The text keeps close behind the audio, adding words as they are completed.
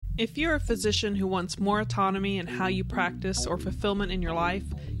If you're a physician who wants more autonomy in how you practice or fulfillment in your life,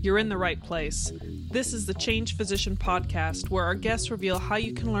 you're in the right place. This is the Change Physician podcast, where our guests reveal how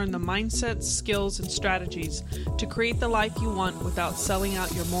you can learn the mindsets, skills, and strategies to create the life you want without selling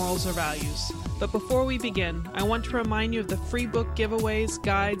out your morals or values. But before we begin, I want to remind you of the free book giveaways,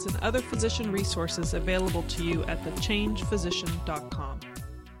 guides, and other physician resources available to you at thechangephysician.com.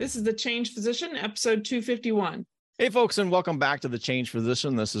 This is the Change Physician, episode 251. Hey, folks, and welcome back to the Change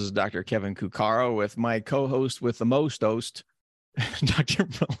Physician. This is Dr. Kevin Cuccaro with my co-host with the most host, Dr.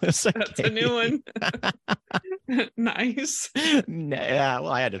 Melissa That's Katie. a new one. Nice. Yeah,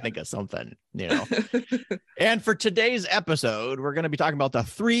 well, I had to think of something, And for today's episode, we're going to be talking about the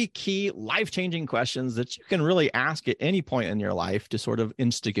 3 key life-changing questions that you can really ask at any point in your life to sort of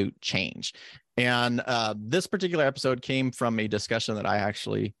instigate change. And this particular episode came from a discussion that I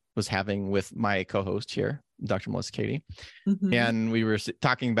actually was having with my co-host here, Dr. Melissa Katie. Mm-hmm. And we were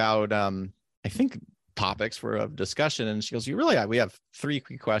talking about, I think, topics for a discussion. And she goes, we have 3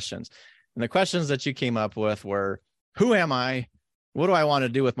 key questions. And the questions that you came up with were, who am I? What do I want to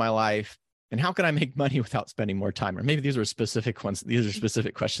do with my life? And how can I make money without spending more time? Or maybe these were specific ones. These are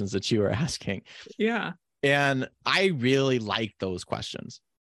specific questions that you were asking. Yeah. And I really like those questions.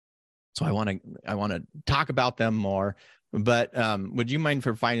 So I want to talk about them more. But would you mind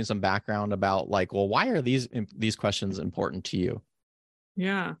providing some background about why are these questions important to you?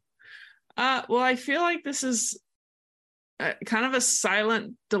 Yeah. Well, I feel like this is kind of a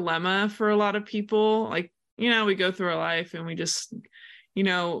silent dilemma for a lot of people. We go through our life and we just,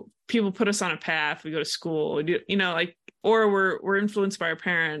 people put us on a path. We go to school, or we're influenced by our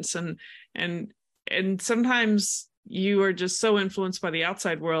parents, and sometimes you are just so influenced by the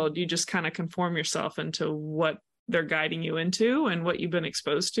outside world, you just kind of conform yourself into what they're guiding you into and what you've been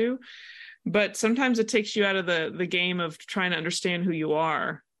exposed to. But sometimes it takes you out of the game of trying to understand who you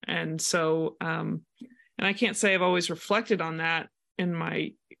are. And so, and I can't say I've always reflected on that in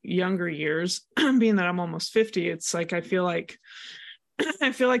my younger years, being that I'm almost 50. It's like, I feel like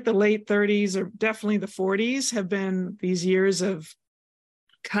the late 30s or definitely the 40s have been these years of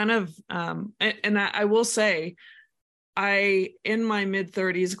kind of, and I will say, in my mid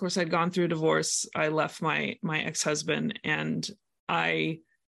 30s, of course, I'd gone through a divorce. I left my ex-husband, and I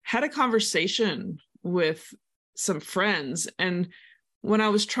had a conversation with some friends. And when I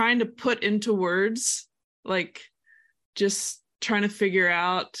was trying to put into words, just trying to figure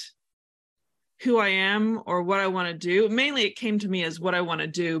out who I am or what I want to do, mainly it came to me as what I want to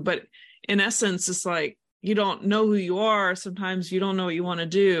do. But in essence, it's like, you don't know who you are. Sometimes you don't know what you want to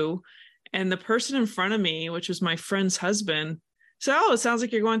do. And the person in front of me, which was my friend's husband, said, "Oh, it sounds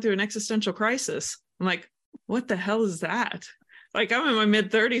like you're going through an existential crisis." I'm like, what the hell is that? I'm in my mid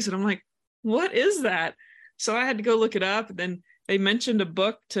 30s and I'm like, what is that? So I had to go look it up. And then they mentioned a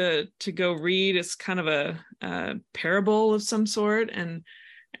book to go read. It's kind of a parable of some sort. And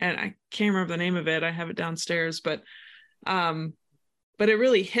I can't remember the name of it. I have it downstairs, but it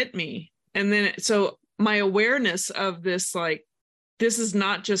really hit me. And then, so my awareness of this, this is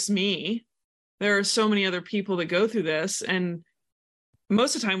not just me. There are so many other people that go through this. And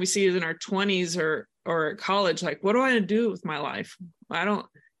most of the time we see it in our 20s or at college, what do I want to do with my life? I don't,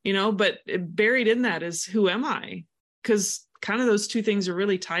 but buried in that is, who am I? Because kind of those two things are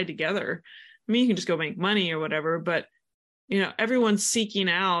really tied together. I mean, you can just go make money or whatever, but everyone's seeking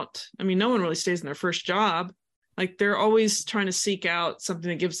out. I mean, no one really stays in their first job. They're always trying to seek out something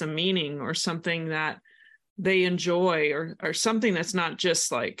that gives them meaning, or something that they enjoy, or something that's not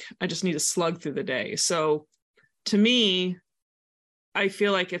just I just need to slug through the day. So to me, I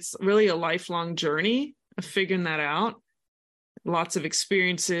feel like it's really a lifelong journey of figuring that out. Lots of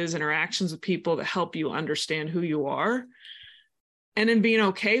experiences, interactions with people that help you understand who you are, and then being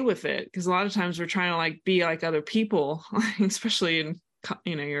okay with it. Because a lot of times we're trying to be like other people, especially in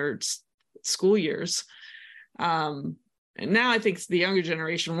your school years. And now I think the younger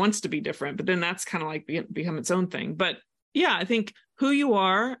generation wants to be different, but then that's kind of become its own thing. But yeah, I think who you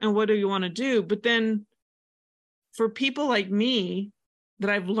are and what do you want to do. But then for people like me, that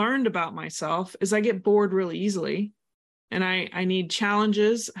I've learned about myself is I get bored really easily, and I need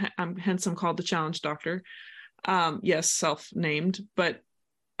challenges. Hence I'm called the challenge doctor. Yes, self-named, but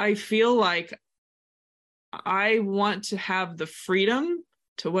I feel like I want to have the freedom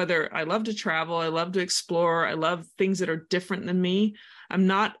to, whether I love to travel, I love to explore, I love things that are different than me. I'm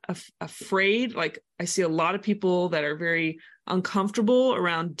not afraid. I see a lot of people that are very uncomfortable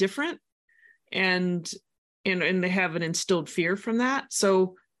around different, and they have an instilled fear from that.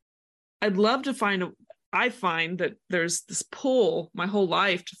 So I'd love to find I find that there's this pull my whole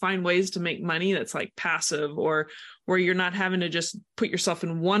life to find ways to make money that's like passive, or where you're not having to just put yourself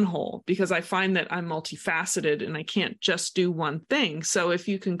in one hole, because I find that I'm multifaceted and I can't just do one thing. So if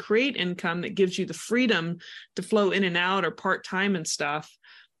you can create income that gives you the freedom to flow in and out or part-time and stuff,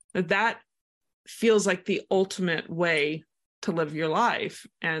 that feels like the ultimate way to live your life.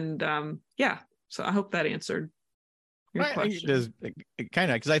 And yeah, so I hope that answered your question. It does,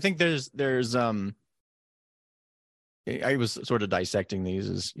 kind of, because I think there's I was sort of dissecting these,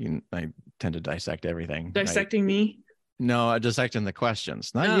 as I tend to dissect everything. Dissecting me? No, dissecting the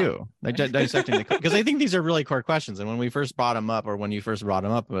questions, not you. Dissecting because I think these are really core questions. And when we first brought them up, or when you first brought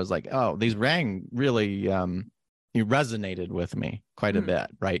them up, it was like, oh, these rang really, you resonated with me quite a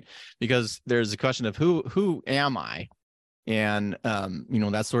bit, right? Because there's a question of who am I? And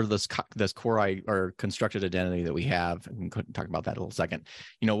that's sort of this core or constructed identity that we have. And we could talk about that in a little second.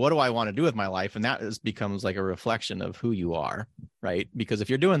 What do I want to do with my life? And that becomes like a reflection of who you are, right? Because if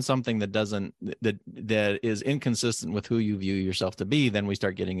you're doing something that is inconsistent with who you view yourself to be, then we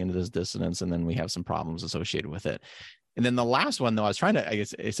start getting into this dissonance, and then we have some problems associated with it. And then the last one, though, I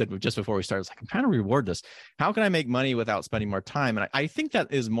said just before we started, I was like, I'm trying to reward this. How can I make money without spending more time? And I think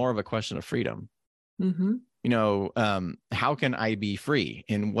that is more of a question of freedom. Mm-hmm. How can I be free,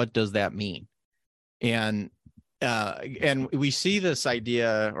 and what does that mean? And we see this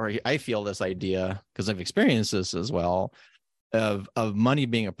idea, or I feel this idea, because I've experienced this as well, of money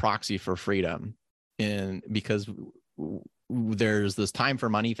being a proxy for freedom. And because there's this time for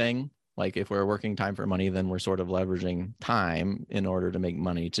money thing, like if we're working time for money, then we're sort of leveraging time in order to make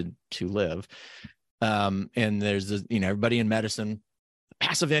money to live. And there's this, everybody in medicine,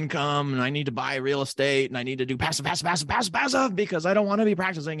 passive income, and I need to buy real estate, and I need to do passive because I don't want to be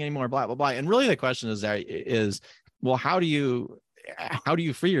practicing anymore, blah, blah, blah. And really the question is, well, how do you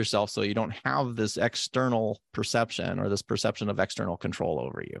free yourself so you don't have this external perception, or this perception of external control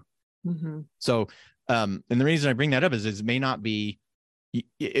over you? Mm-hmm. So, and the reason I bring that up is it may not be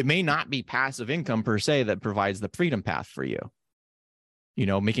passive income per se that provides the freedom path for you.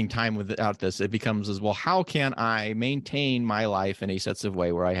 Making time without this, it becomes as well, how can I maintain my life in a sense of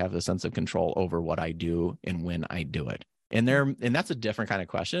way where I have a sense of control over what I do and when I do it? And that's a different kind of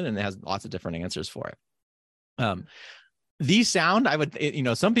question, and it has lots of different answers for it. These sound,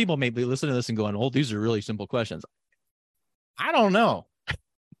 some people may be listening to this and going, oh, these are really simple questions. I don't know.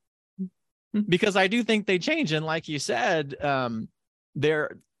 Because I do think they change. And like you said,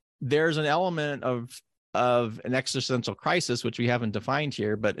 there's an element of an existential crisis, which we haven't defined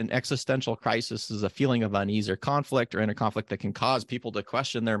here, but an existential crisis is a feeling of unease or conflict, or inner conflict, that can cause people to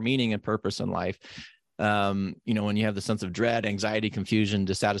question their meaning and purpose in life. When you have the sense of dread, anxiety, confusion,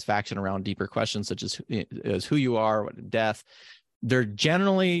 dissatisfaction around deeper questions such as who you are, death, they're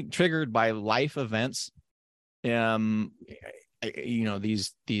generally triggered by life events. These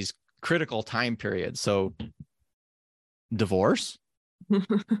critical time periods. So divorce,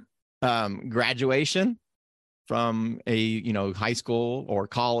 graduation from a high school or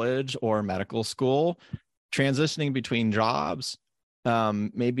college or medical school, transitioning between jobs,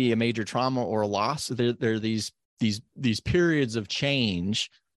 maybe a major trauma or a loss. There are these periods of change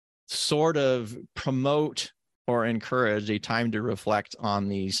sort of promote or encourage a time to reflect on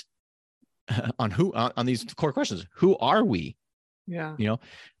these on these core questions. Who are we? Yeah.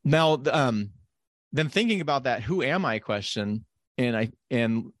 Now then thinking about that who am I question, I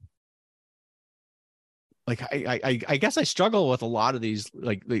guess I struggle with a lot of these,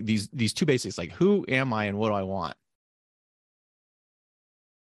 like these two basics, like who am I and what do I want?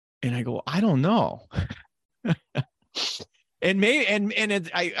 And I go, I don't know. And maybe,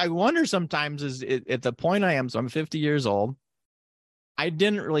 I wonder sometimes is at the point I am, so I'm 50 years old. I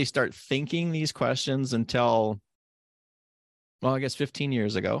didn't really start thinking these questions until, well, I guess 15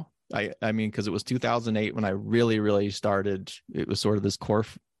 years ago. I mean, because it was 2008 when I really, really started. It was sort of this core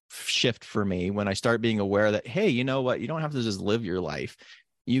shift for me when I start being aware that, hey, you know what? You don't have to just live your life.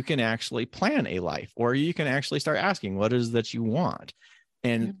 You can actually plan a life, or you can actually start asking what is that you want,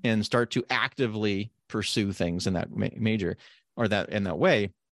 and start to actively pursue things in that major or that in that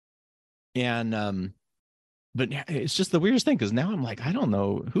way. And but it's just the weirdest thing, because now I'm like, I don't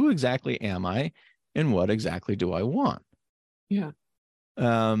know, who exactly am I and what exactly do I want? Yeah.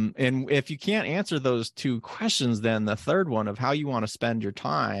 And if you can't answer those two questions, then the third one of how you want to spend your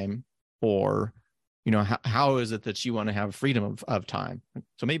time, or how is it that you want to have freedom of time?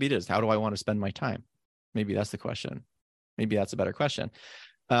 So maybe it is, how do I want to spend my time? Maybe that's the question. Maybe that's a better question.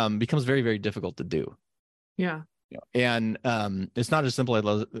 Becomes very, very difficult to do. Yeah. And it's not as simple as,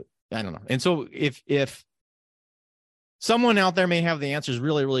 I don't know. And so if someone out there may have the answers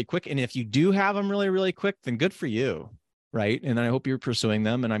really, really quick. And if you do have them really, really quick, then good for you. Right. And I hope you're pursuing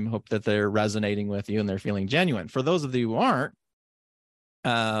them, and I hope that they're resonating with you and they're feeling genuine. For those of you who aren't,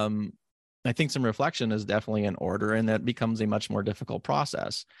 I think some reflection is definitely in order, and that becomes a much more difficult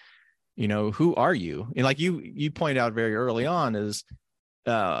process. Who are you? And like you point out very early on is,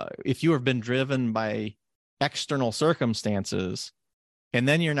 if you have been driven by external circumstances, and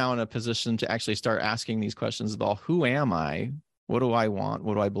then you're now in a position to actually start asking these questions about who am I? What do I want?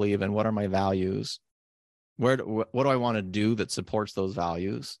 What do I believe in? What are my values? What do I want to do that supports those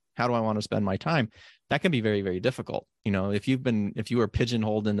values? How do I want to spend my time? That can be very, very difficult. If you were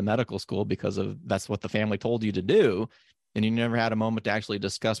pigeonholed into medical school because of that's what the family told you to do, and you never had a moment to actually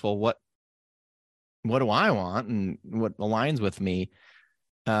discuss, well, what do I want and what aligns with me?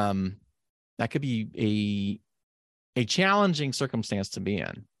 That could be a challenging circumstance to be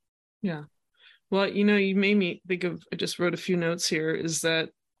in. Yeah. Well, you made me think of, I just wrote a few notes here, is that,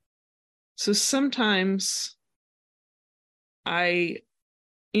 so sometimes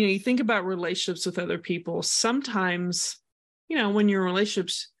you think about relationships with other people. Sometimes, when you're in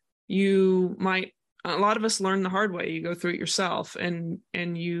relationships, a lot of us learn the hard way. You go through it yourself, and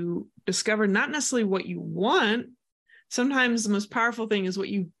you discover not necessarily what you want. Sometimes the most powerful thing is what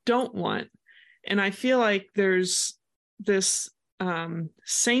you don't want. And I feel like there's this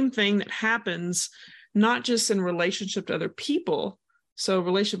same thing that happens, not just in relationship to other people. So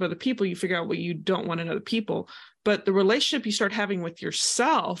relationship with other people, you figure out what you don't want in other people, but the relationship you start having with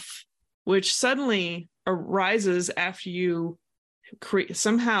yourself, which suddenly arises after you create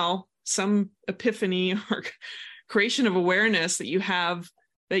somehow some epiphany or creation of awareness that you have,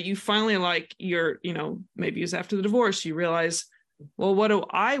 that you finally, like, maybe it's after the divorce, you realize, well, what do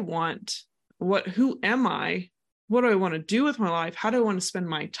I want? Who am I? What do I want to do with my life? How do I want to spend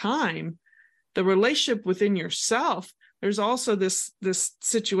my time? The relationship within yourself. There's also this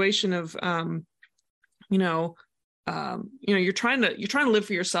situation of, you're trying to live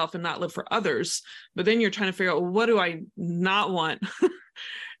for yourself and not live for others, but then you're trying to figure out, well, what do I not want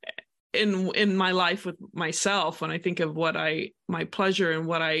in my life with myself? When I think of my pleasure and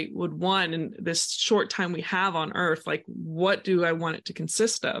what I would want in this short time we have on earth, like, what do I want it to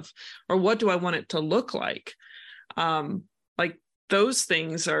consist of, or what do I want it to look like? Like, those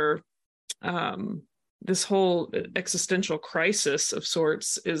things are, this whole existential crisis of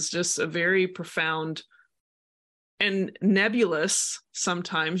sorts is just a very profound and nebulous.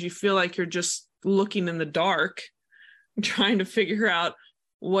 Sometimes you feel like you're just looking in the dark, trying to figure out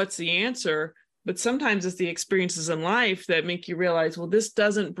what's the answer. But sometimes it's the experiences in life that make you realize, well, this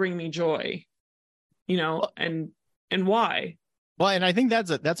doesn't bring me joy, and why? Well, and I think that's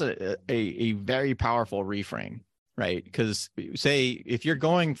a very powerful reframe, right? Because say if you're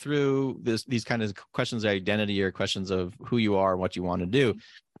going through these kind of questions of identity or questions of who you are and what you want to do,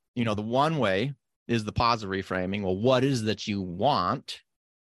 the one way is the positive reframing. Well, what is that you want?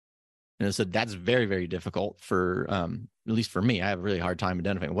 And so that's very, very difficult for, at least for me. I have a really hard time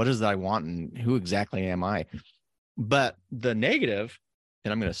identifying what is that I want and who exactly am I. But the negative,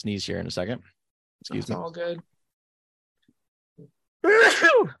 and I'm going to sneeze here in a second. Excuse me. All good.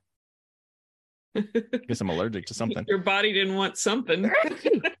 I guess I'm allergic to something. Your body didn't want something.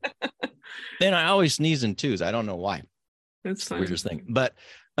 Then I always sneeze in twos. I don't know why. That's fine. Weirdest thing. But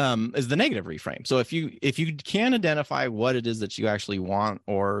is the negative reframe. So if you can identify what it is that you actually want,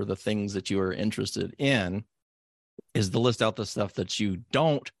 or the things that you are interested in, is to list out the stuff that you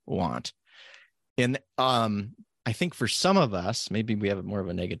don't want. And I think for some of us, maybe we have more of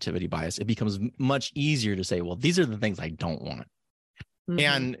a negativity bias. It becomes much easier to say, well, these are the things I don't want. Mm-hmm.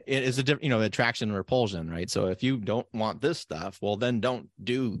 And it is a different, attraction and repulsion, right? So if you don't want this stuff, well, then don't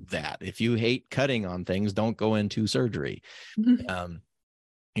do that. If you hate cutting on things, don't go into surgery. Mm-hmm.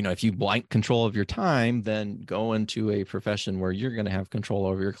 If you want control of your time, then go into a profession where you're going to have control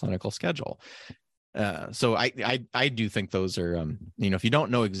over your clinical schedule. So I do think those are, if you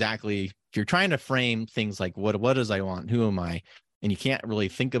don't know exactly, if you're trying to frame things like what is I want, who am I, and you can't really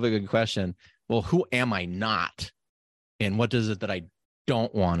think of a good question, well, who am I not? And what is it that I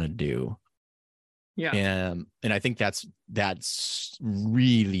don't want to do? Yeah. And I think that's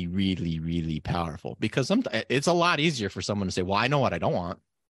really, really, really powerful, because sometimes it's a lot easier for someone to say, well, I know what I don't want.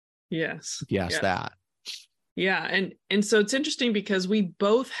 Yes. Yes. Yeah. That. Yeah. And so it's interesting because we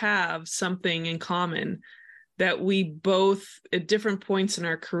both have something in common, that we both at different points in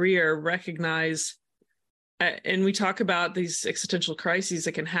our career recognize, and we talk about these existential crises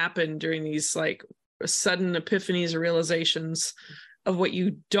that can happen during these like sudden epiphanies or realizations of what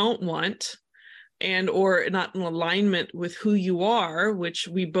you don't want, and or not in alignment with who you are, which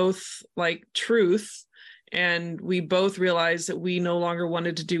we both like truth. And we both realized that we no longer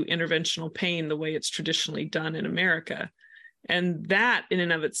wanted to do interventional pain the way it's traditionally done in America. And that in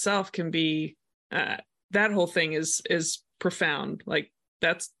and of itself can be, that whole thing is profound. Like,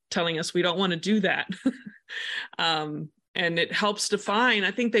 that's telling us we don't want to do that. And it helps define,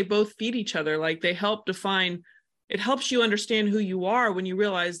 I think they both feed each other. Like, they help define, it helps you understand who you are when you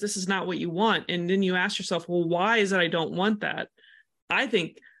realize this is not what you want. And then you ask yourself, well, why is it I don't want that? I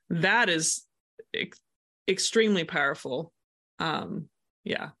think that is extremely powerful.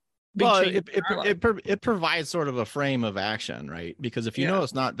 Yeah. Well, it provides sort of a frame of action, right? Because if you know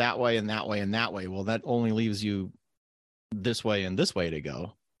it's not that way and that way and that way, well, that only leaves you this way and this way to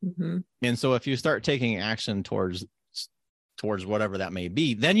go. Mm-hmm. And so if you start taking action towards whatever that may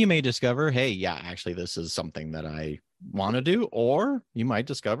be, then you may discover, hey, yeah, actually, this is something that I want to do, or you might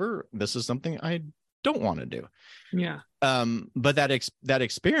discover this is something I don't want to do. Yeah. But that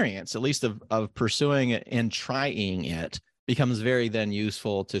experience, at least of pursuing it and trying it, becomes very then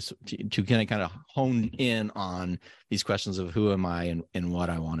useful to kind of hone in on these questions of who am I and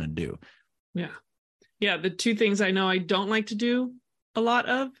what I want to do. Yeah. Yeah. The two things I know I don't like to do a lot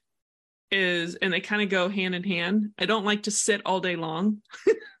of is, and they kind of go hand in hand, I don't like to sit all day long.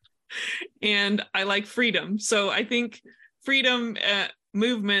 And I like freedom. So I think freedom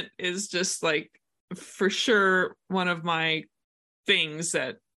movement is just like, for sure, one of my things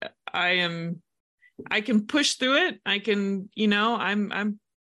that I can push through it. I can, I'm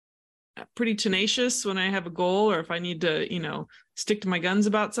pretty tenacious when I have a goal, or if I need to, stick to my guns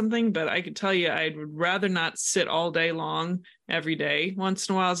about something. But I could tell you, I would rather not sit all day long every day. Once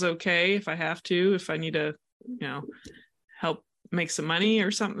in a while is okay if I have to, if I need to, help make some money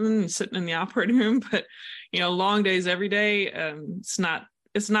or something, sitting in the operating room. But, long days every day, it's not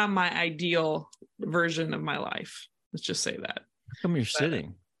my ideal version of my life. Let's just say that. How come you're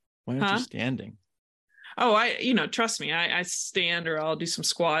sitting? Why aren't you standing? Oh, trust me, I stand, or I'll do some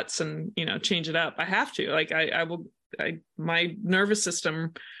squats and, change it up. I have to, like, my nervous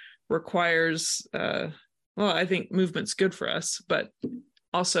system requires, I think movement's good for us, but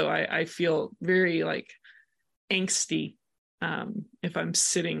also I feel very like angsty if I'm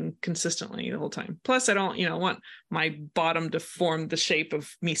sitting consistently the whole time. Plus, I don't, want my bottom to form the shape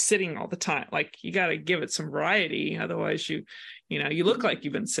of me sitting all the time. Like, you got to give it some variety. Otherwise you look like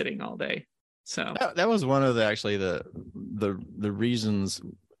you've been sitting all day. So that was one of the reasons.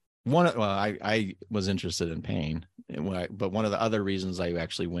 I was interested in pain, but one of the other reasons I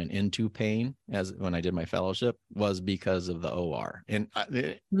actually went into pain when I did my fellowship was because of the OR. And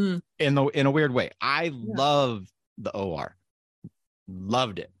in a weird way, I love the OR.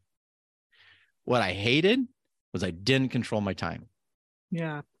 Loved it. What I hated was I didn't control my time.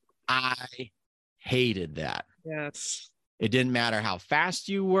 Yeah. I hated that. Yes. It didn't matter how fast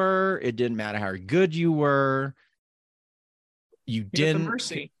you were. It didn't matter how good you were. You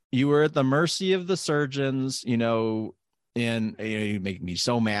were at the mercy of the surgeons, and you make me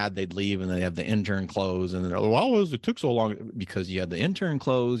so mad. They'd leave and they have the intern close, and they're like, well, it took so long because you had the intern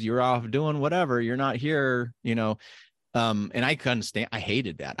close. You're off doing whatever. You're not here, and I couldn't stand. I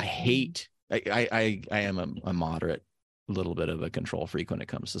hated that. I am a moderate, little bit of a control freak when it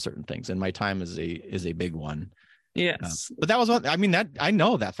comes to certain things, and my time is a big one. Yes. But that was one, that I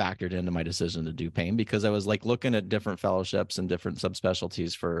know that factored into my decision to do pain, because I was like looking at different fellowships and different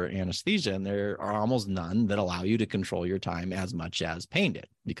subspecialties for anesthesia, and there are almost none that allow you to control your time as much as pain did,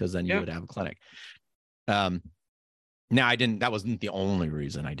 because then you would have a clinic. Now that wasn't the only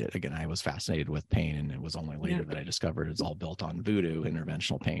reason I did. Again, I was fascinated with pain, and it was only later that I discovered it's all built on voodoo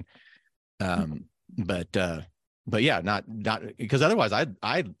interventional pain. But yeah, not because otherwise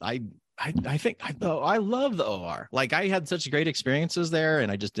I think I love the OR. Like, I had such great experiences there,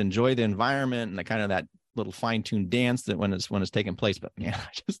 and I just enjoy the environment and the kind of that little fine-tuned dance that when it's taking place. But man,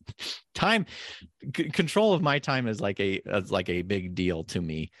 control of my time is like a big deal to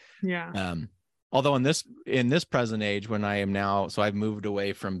me. Yeah. Although in this present age, when I am now, so I've moved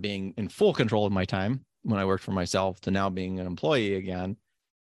away from being in full control of my time when I worked for myself to now being an employee again,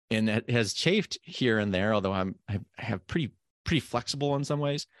 and it has chafed here and there. Although I have pretty flexible in some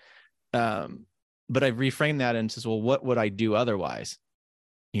ways. But I've reframed that into, well, what would I do otherwise?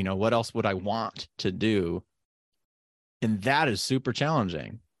 What else would I want to do? And that is super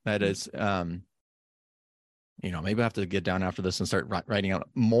challenging. That is, maybe I have to get down after this and start writing out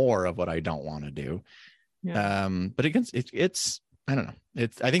more of what I don't want to do. Yeah. But it's, I don't know.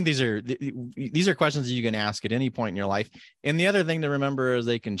 I think these are questions that you can ask at any point in your life. And the other thing to remember is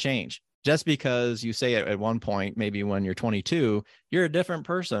they can change. Just because you say it at one point, maybe when you're 22, you're a different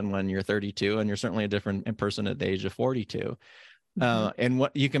person when you're 32, and you're certainly a different person at the age of 42. And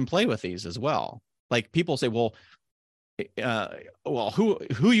what you can play with these as well. Like people say, well,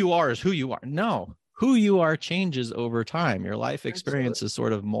 who you are is who you are. No, who you are changes over time. Your life experiences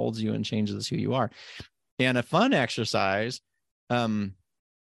sort of molds you and changes who you are. And a fun exercise that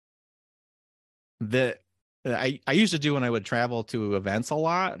I used to do when I would travel to events a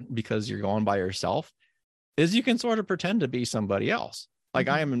lot, because you're going by yourself, is you can sort of pretend to be somebody else. Like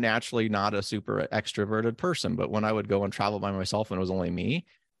I am naturally not a super extroverted person, but when I would go and travel by myself and it was only me,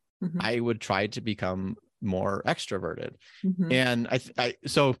 I would try to become more extroverted. And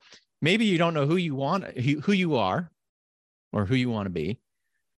so maybe you don't know who you are or who you want to be.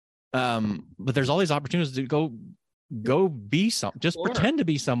 But there's all these opportunities to go be just pretend to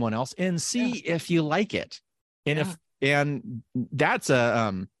be someone else and see if you like it. And and that's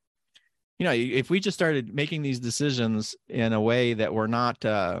if we just started making these decisions in a way that were not,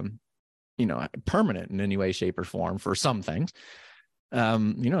 permanent in any way, shape, or form for some things,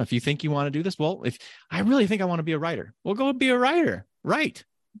 if you think you want to do this, well, if I really think I want to be a writer, well, go be a writer, write,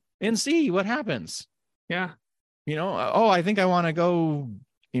 and see what happens. Yeah. I think I want to go,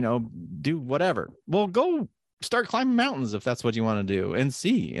 do whatever. Well, go start climbing mountains if that's what you want to do, and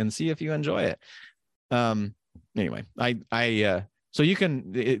see if you enjoy it. Anyway, so you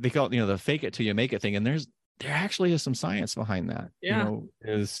can, they call it, the fake it till you make it thing. And there actually is some science behind that. Yeah.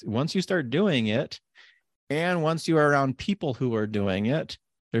 Is once you start doing it, and once you are around people who are doing it,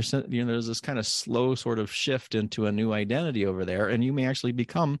 there's this kind of slow sort of shift into a new identity over there. And you may actually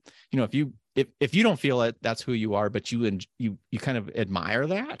become, if you don't feel it, that's who you are, but you kind of admire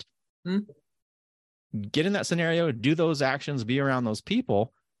that. Get in that scenario, do those actions, be around those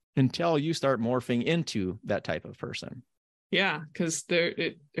people until you start morphing into that type of person. Yeah, because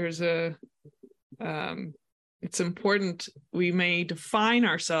it's important. We may define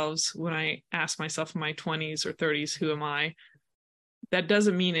ourselves. When I ask myself in my 20s or 30s, who am I? That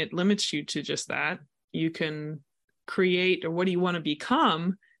doesn't mean it limits you to just that. You can create, or what do you want to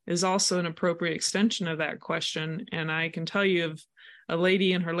become is also an appropriate extension of that question. And I can tell you of a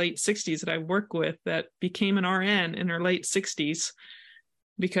lady in her late 60s that I work with that became an RN in her late 60s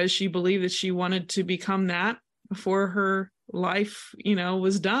because she believed that she wanted to become that before her life,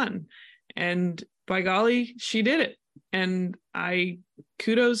 was done. And by golly, she did it. And I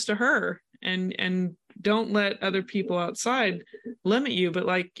kudos to her. And don't let other people outside limit you. But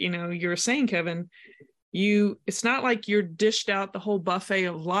like, you were saying, Kevin, it's not like you're dished out the whole buffet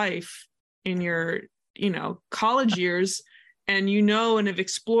of life in your, college years, and and have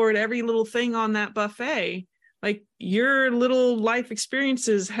explored every little thing on that buffet. Like, your little life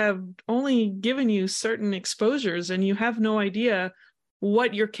experiences have only given you certain exposures, and you have no idea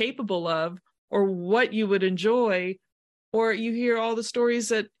what you're capable of or what you would enjoy. Or you hear all the stories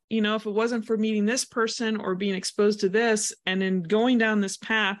that, if it wasn't for meeting this person or being exposed to this, and then going down this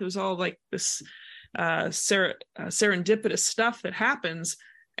path, it was all like this serendipitous stuff that happens.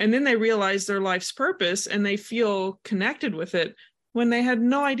 And then they realize their life's purpose and they feel connected with it when they had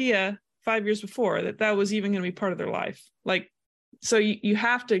no idea 5 years before that was even going to be part of their life. Like, so you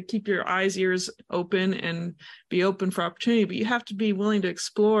have to keep your eyes, ears open and be open for opportunity, but you have to be willing to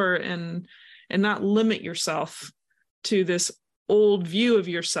explore and not limit yourself to this old view of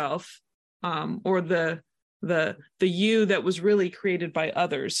yourself, or the you that was really created by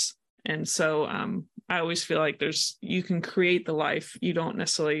others. And so I always feel like you can create the life. You don't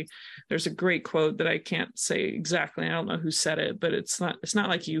necessarily, there's a great quote that I can't say exactly. I don't know who said it, but it's not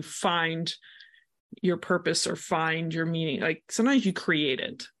like you find your purpose or find your meaning. Like, sometimes you create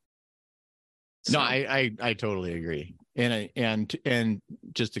it. So. No, I totally agree. And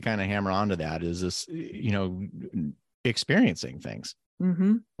just to kind of hammer onto that is this, experiencing things.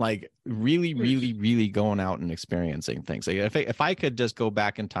 Like really, really, really going out and experiencing things. Like if I could just go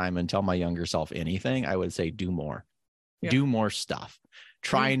back in time and tell my younger self anything, I would say do more. Do more stuff,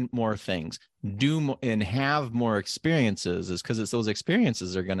 try more things, do more, and have more experiences, is because it's those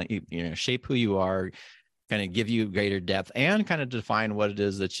experiences are going to shape who you are, kind of give you greater depth, and kind of define what it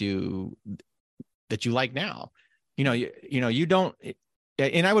is that you like now. You don't.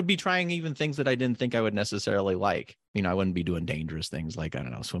 And I would be trying even things that I didn't think I would necessarily like. I wouldn't be doing dangerous things like, I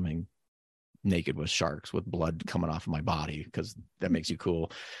don't know, swimming naked with sharks with blood coming off of my body, because that makes you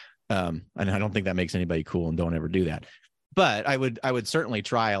cool. And I don't think that makes anybody cool, and don't ever do that. But I would certainly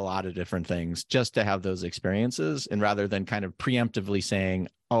try a lot of different things just to have those experiences, and rather than kind of preemptively saying,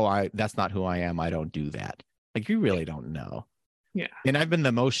 oh, that's not who I am, I don't do that. Like, you really don't know. Yeah. And I've been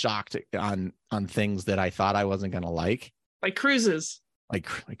the most shocked on things that I thought I wasn't going to like cruises. Like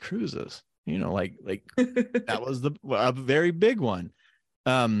cruises, like that was a very big one.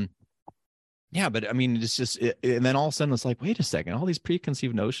 Yeah, but I mean, it's just, and then all of a sudden it's like, wait a second, all these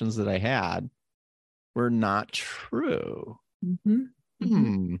preconceived notions that I had were not true. Mm-hmm.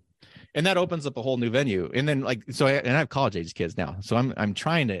 Hmm. And that opens up a whole new venue. And then I have college age kids now. So I'm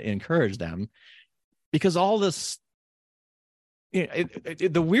trying to encourage them, because all this,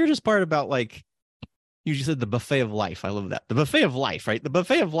 the weirdest part about, like you just said, the buffet of life. I love that. The buffet of life, right? The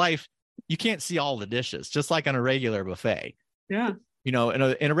buffet of life, you can't see all the dishes, just like on a regular buffet. Yeah. In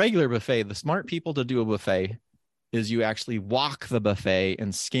a regular buffet, the smart people to do a buffet is you actually walk the buffet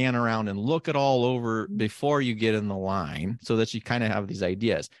and scan around and look it all over before you get in the line, so that you kind of have these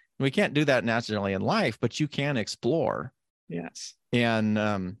ideas. And we can't do that naturally in life, but you can explore. Yes. And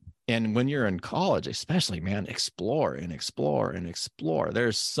when you're in college, especially, man, explore and explore and explore.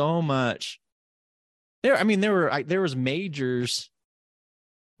 There's so much there. I mean, there was majors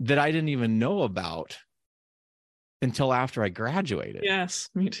that I didn't even know about until after I graduated. Yes,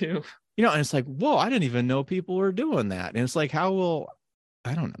 me too. And it's like, whoa, I didn't even know people were doing that. And it's like, I don't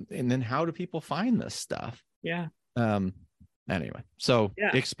know. And then how do people find this stuff? Yeah. Anyway, so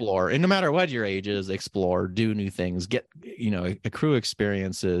explore. And no matter what your age is, explore, do new things, get, accrue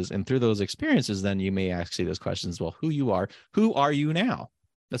experiences. And through those experiences, then you may ask you those questions. Well, who are you now?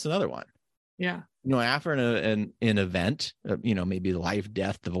 That's another one. Yeah. After an event, maybe life,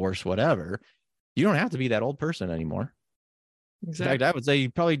 death, divorce, whatever, you don't have to be that old person anymore. Exactly. In fact, I would say you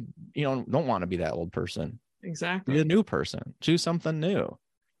probably, don't want to be that old person. Exactly. Be a new person. Choose something new.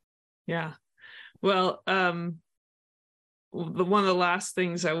 Yeah. Well, one of the last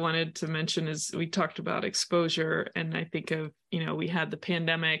things I wanted to mention is we talked about exposure, and I think of, we had the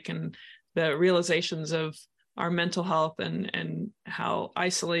pandemic and the realizations of our mental health and how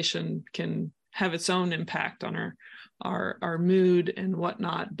isolation can have its own impact on our mood and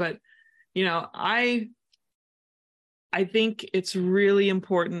whatnot. But, I think it's really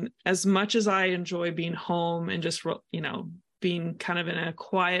important, as much as I enjoy being home and just, being kind of in a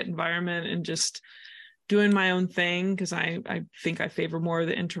quiet environment and just doing my own thing, because I think I favor more of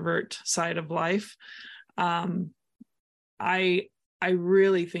the introvert side of life. I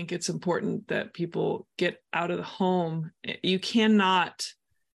really think it's important that people get out of the home. You cannot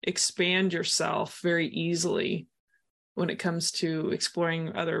expand yourself very easily when it comes to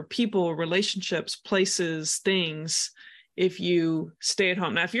exploring other people, relationships, places, things, if you stay at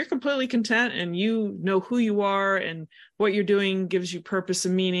home. Now, if you're completely content and you know who you are and what you're doing gives you purpose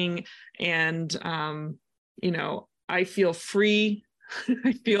and meaning, and, I feel free,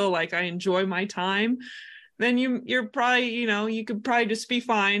 I feel like I enjoy my time, then you're probably, you could probably just be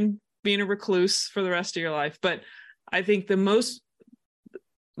fine being a recluse for the rest of your life. But I think most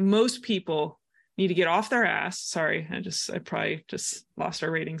people need to get off their ass. Sorry, I probably just lost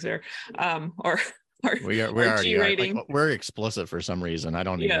our ratings there. Or we already rating. Like, we're explicit for some reason. I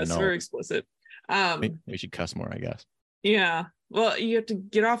don't even know. Yes, we're explicit. We should cuss more, I guess. Yeah. Well, you have to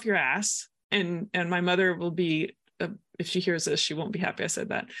get off your ass, and my mother will be, if she hears this, she won't be happy I said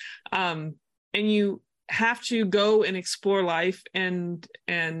that. And you have to go and explore life, and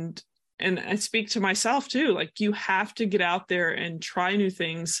I speak to myself too. Like, you have to get out there and try new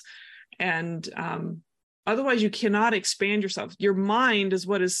things. And otherwise you cannot expand yourself. Your mind is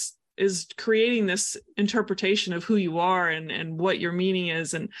what is creating this interpretation of who you are and what your meaning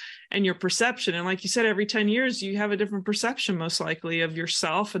is and your perception. And like you said, every 10 years you have a different perception, most likely, of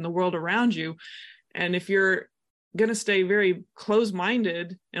yourself and the world around you. And if you're going to stay very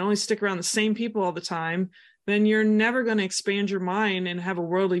closed-minded and only stick around the same people all the time, then you're never going to expand your mind and have a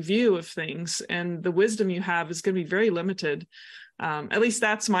worldly view of things. And the wisdom you have is going to be very limited. At least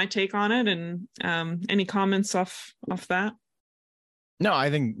that's my take on it. And any comments off that? No, I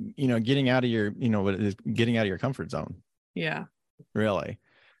think, getting out of your, getting out of your comfort zone. Yeah. Really.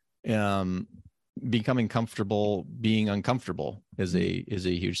 Becoming comfortable, being uncomfortable is a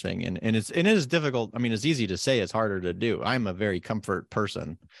huge thing. And it is difficult. I mean, it's easy to say, it's harder to do. I'm a very comfort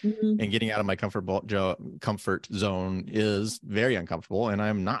person, and getting out of my comfort zone is very uncomfortable. And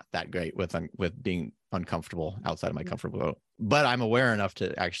I'm not that great with being uncomfortable outside of my comfort zone, but I'm aware enough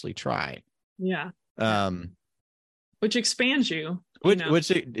to actually try. Yeah. Which expands you. Which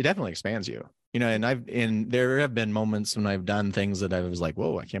it definitely expands you. And there have been moments when I've done things that I was like,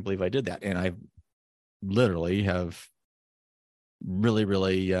 whoa, I can't believe I did that. And I literally have really,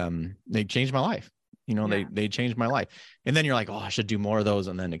 really, they changed my life. They changed my life. And then you're like, oh, I should do more of those.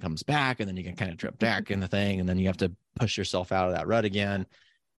 And then it comes back, and then you can kind of trip back in the thing. And then you have to push yourself out of that rut again.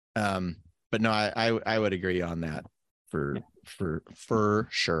 But no, I would agree on that for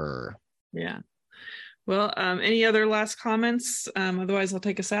sure. Yeah. Well, any other last comments? Otherwise I'll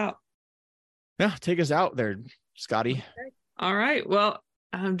take us out. Yeah, take us out there, Scotty. Okay. All right. Well,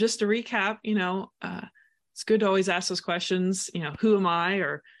 just to recap, it's good to always ask those questions, who am I?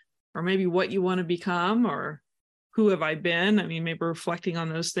 Or or maybe what you want to become, or who have I been? I mean, maybe reflecting on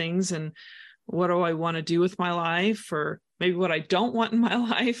those things, and what do I want to do with my life, or maybe what I don't want in my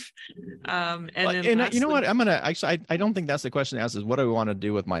life. And then lastly, you know what? I'm going to actually, I don't think that's the question asked is what do I want to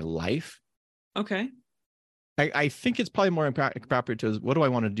do with my life? Okay. I think it's probably more appropriate to what do I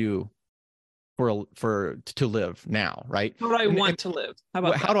want to do to live now, right? How do I want to live?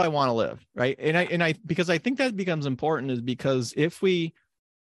 How do I want to live, right? And I because I think that becomes important is because if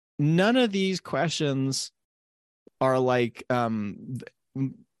none of these questions are like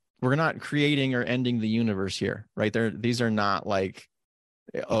we're not creating or ending the universe here, right? These are not like,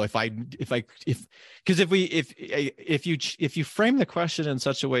 oh, because if you frame the question in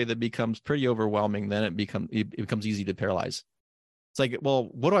such a way that becomes pretty overwhelming, then it becomes easy to paralyze. It's like, well,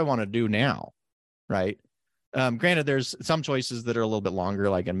 what do I want to do now, right? Granted, there's some choices that are a little bit longer,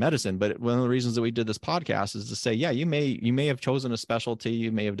 like in medicine, but one of the reasons that we did this podcast is to say, yeah, you may have chosen a specialty,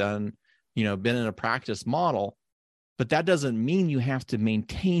 you may have done, been in a practice model, but that doesn't mean you have to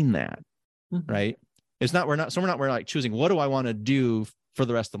maintain that, right? We're not like choosing what do I want to do for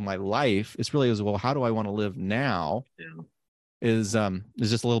the rest of my life. It's really as well, how do I want to live now? Yeah. Is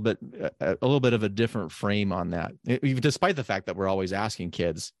just a little bit of a different frame on that. Despite the fact that we're always asking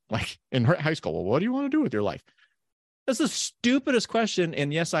kids, like in high school, well, what do you want to do with your life? That's the stupidest question.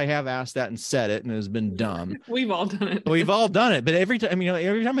 And yes, I have asked that and said it, and it has been dumb. We've all done it. But every time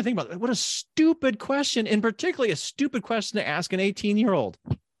I think about it, what a stupid question, and particularly a stupid question to ask an 18-year-old.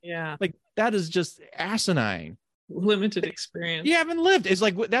 Yeah. Like that is just asinine. Limited experience. You haven't lived. It's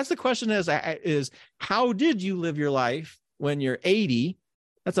like, that's the question is how did you live your life when you're 80?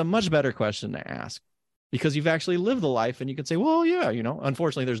 That's a much better question to ask because you've actually lived the life and you can say, well, yeah,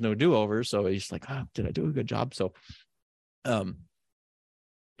 unfortunately there's no do-over. So it's like, oh, did I do a good job? So,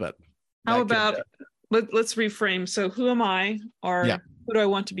 but how about, let's reframe. So who am I, or who do I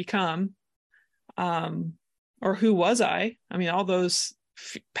want to become? Or who was I? I mean, all those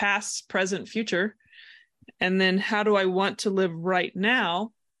past, present, future. And then how do I want to live right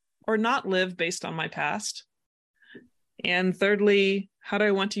now or not live based on my past? And thirdly, how do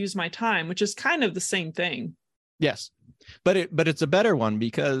I want to use my time, which is kind of the same thing. Yes. But it's a better one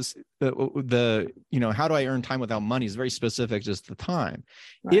because the how do I earn time without money is very specific, just the time.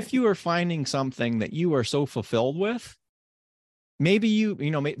 Right. If you are finding something that you are so fulfilled with, maybe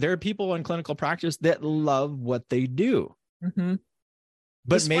there are people in clinical practice that love what they do. Mm-hmm.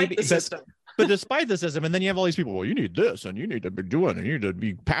 But despite the system. But despite the system, and then you have all these people, well, you need this and you need to be doing, and you need to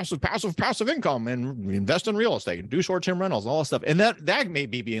be passive income and invest in real estate and do short-term rentals and all that stuff. And that may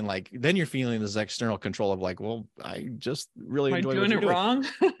be being like, then you're feeling this external control of like, well, I just really enjoy doing it wrong.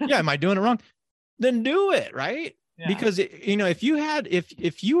 Yeah. Am I doing it wrong? Then do it. Right. Yeah. Because if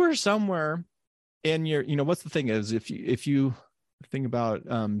you were somewhere in your, what's the thing is if you think about,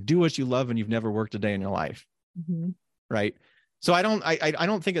 do what you love and you've never worked a day in your life. Mm-hmm. Right. So I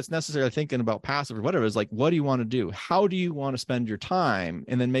don't think it's necessarily thinking about passive or whatever. It's like, what do you want to do? How do you want to spend your time?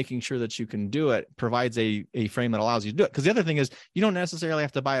 And then making sure that you can do it provides a frame that allows you to do it. Because the other thing is you don't necessarily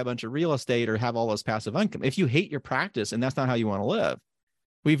have to buy a bunch of real estate or have all this passive income. If you hate your practice and that's not how you want to live.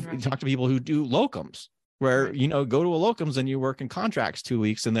 We've talked to people who do locums where, go to a locums and you work in contracts 2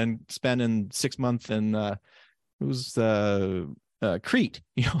 weeks and then spend in 6 months in Crete.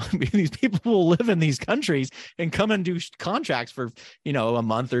 These people will live in these countries and come and do contracts for a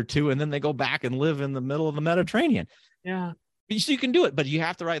month or two, and then they go back and live in the middle of the Mediterranean. Yeah, so you can do it, but you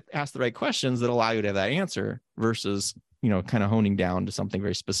have to ask the right questions that allow you to have that answer versus kind of honing down to something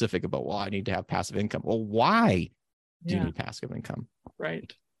very specific about, well, I need to have passive income. Well, why do you need passive income?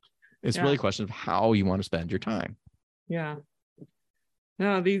 Right. It's really a question of how you want to spend your time. Yeah.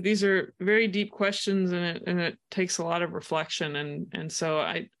 No, these are very deep questions, and it takes a lot of reflection. And so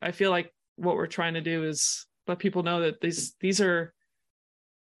I feel like what we're trying to do is let people know that these are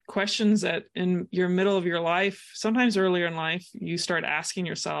questions that in your middle of your life, sometimes earlier in life, you start asking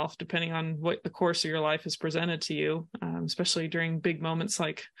yourself, depending on what the course of your life has presented to you, especially during big moments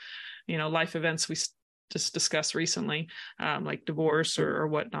like, life events we just discussed recently, like divorce or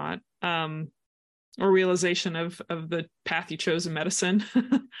whatnot. Or realization of the path you chose in medicine.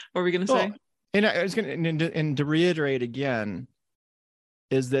 What were we going to say? And I was going to reiterate again,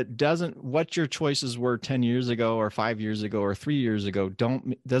 is that what your choices were 10 years ago or 5 years ago or 3 years ago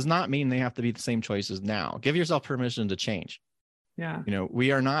does not mean they have to be the same choices now. Give yourself permission to change. Yeah.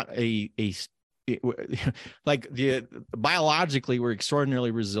 We are not biologically, we're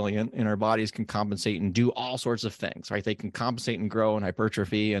extraordinarily resilient and our bodies can compensate and do all sorts of things, right? They can compensate and grow and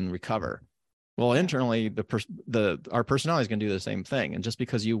hypertrophy and recover. Well, internally, our personality is going to do the same thing. And just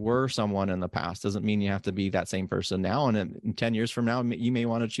because you were someone in the past doesn't mean you have to be that same person now. And in 10 years from now, you may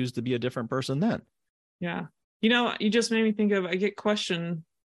want to choose to be a different person then. Yeah. You just made me think of,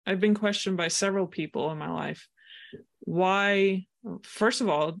 I've been questioned by several people in my life. Why, first of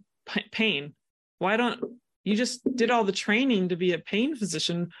all, pain. Why don't you just did all the training to be a pain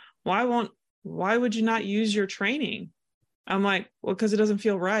physician? Why would you not use your training? I'm like, well, because it doesn't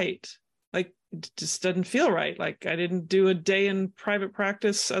feel right. Like, it just doesn't feel right. Like, I didn't do a day in private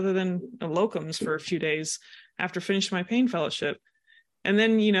practice other than locums for a few days after finishing my pain fellowship. And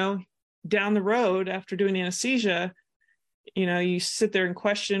then, down the road after doing anesthesia, you sit there and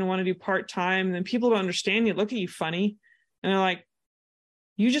question, want to do part-time, and then people don't understand you, look at you funny, and they're like,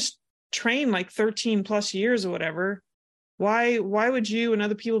 you just train like 13 plus years or whatever. Why would you and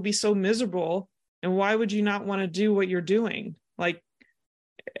other people be so miserable, and why would you not want to do what you're doing? Like,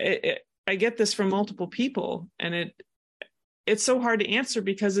 I get this from multiple people, and it's so hard to answer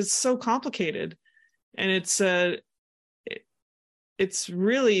because it's so complicated, and it's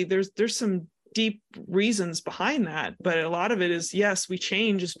really there's some deep reasons behind that, but a lot of it is, yes, we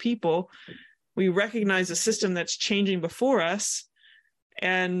change as people, we recognize a system that's changing before us,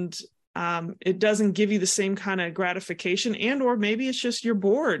 and it doesn't give you the same kind of gratification, and or maybe it's just you're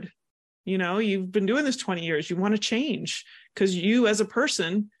bored. You've been doing this 20 years, you want to change because you as a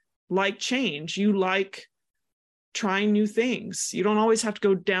person like change, you like trying new things. You don't always have to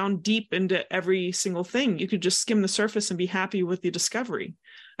go down deep into every single thing. You could just skim the surface and be happy with the discovery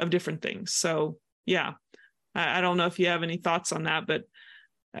of different things. So yeah, I don't know if you have any thoughts on that, but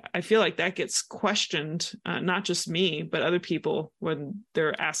I feel like that gets questioned, not just me, but other people when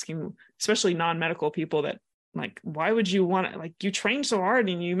they're asking, especially non-medical people, that like, why would you want to, like, you train so hard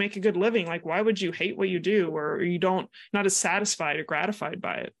and you make a good living, like, why would you hate what you do, or you not as satisfied or gratified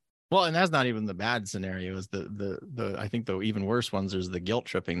by it? Well, and that's not even the bad scenario. Is I think the even worse ones is the guilt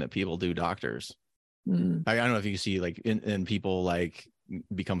tripping that people do doctors. I don't know if you see like in people like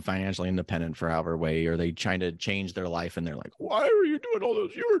become financially independent for however way, or they trying to change their life and they're like, why are you doing all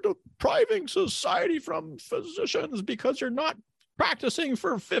this? You're depriving society from physicians because you're not practicing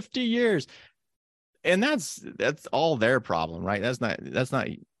for 50 years. And that's all their problem, right?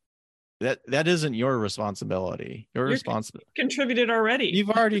 That isn't your responsibility. You're responsible. Contributed already. You've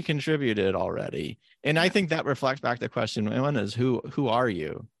already contributed already. And I think that reflects back to question one is who are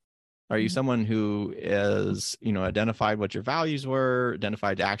you? Are you someone who is, identified what your values were,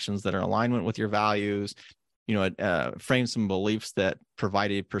 identified actions that are in alignment with your values, frame some beliefs that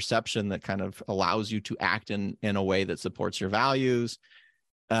provide a perception that kind of allows you to act in a way that supports your values?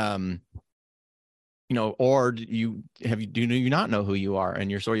 Or do you not know who you are,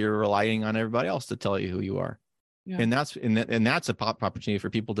 and you're relying on everybody else to tell you who you are? Yeah. And that's a opportunity for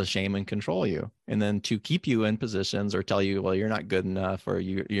people to shame and control you, and then to keep you in positions or tell you, well, you're not good enough, or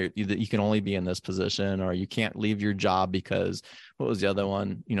you can only be in this position, or you can't leave your job because what was the other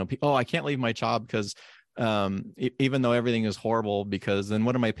one? I can't leave my job because even though everything is horrible, because then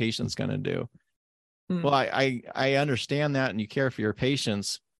what are my patients going to do? Well, I understand that, and you care for your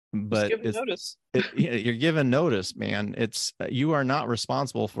patients, but you're given notice, man. You are not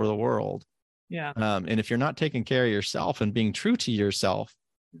responsible for the world. Yeah. And if you're not taking care of yourself and being true to yourself,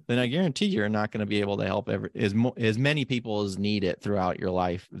 then I guarantee you're not going to be able to help as many people as need it throughout your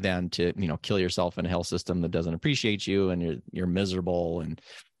life than to, kill yourself in a health system that doesn't appreciate you, and you're miserable, and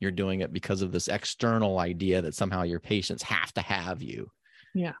you're doing it because of this external idea that somehow your patients have to have you.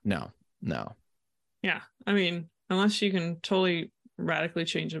 Yeah. No. Yeah. I mean, unless you can totally radically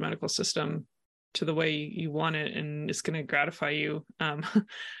change the medical system to the way you want it and it's going to gratify you,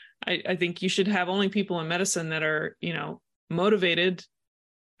 I think you should have only people in medicine that are motivated,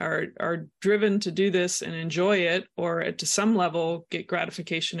 are driven to do this and enjoy it, or to some level get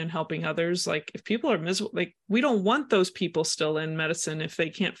gratification in helping others. Like, if people are miserable, like, we don't want those people still in medicine if they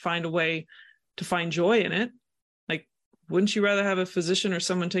can't find a way to find joy in it. Like, wouldn't you rather have a physician or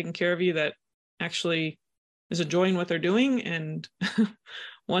someone taking care of you that actually is enjoying what they're doing and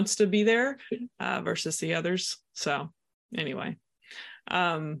wants to be there, versus the others? So anyway,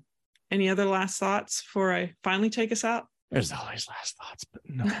 any other last thoughts before I finally take us out? There's always last thoughts, but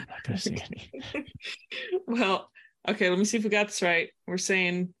no, I'm not going to say any. Well, okay, let me see if we got this right. We're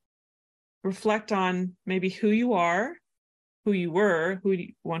saying reflect on maybe who you are, who you were, who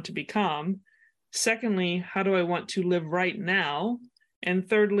you want to become. Secondly, how do I want to live right now? And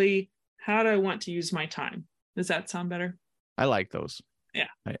thirdly, how do I want to use my time? Does that sound better? I like those. Yeah.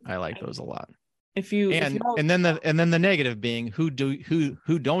 I like those a lot. And then the negative being who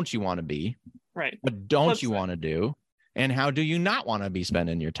don't you want to be? Right. What don't you want to do? And how do you not want to be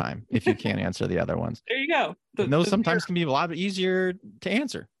spending your time if you can't answer the other ones? There you go. And those sometimes can be a lot easier to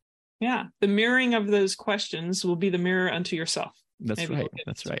answer. Yeah. The mirroring of those questions will be the mirror unto yourself. That's Maybe right.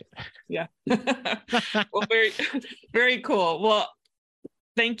 That's right. Yeah. Well, very, very cool. Well,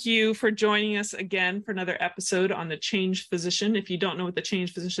 thank you for joining us again for another episode on The Change Physician. If you don't know what The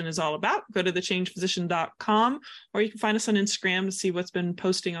Change Physician is all about, go to thechangephysician.com, or you can find us on Instagram to see what's been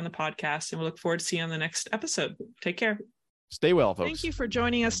posting on the podcast. And we look forward to seeing you on the next episode. Take care. Stay well, folks. Thank you for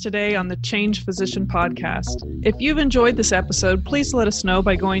joining us today on the Change Physician podcast. If you've enjoyed this episode, please let us know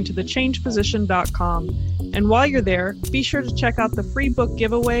by going to thechangephysician.com. And while you're there, be sure to check out the free book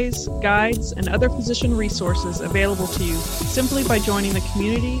giveaways, guides, and other physician resources available to you simply by joining the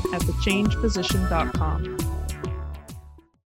community at thechangephysician.com.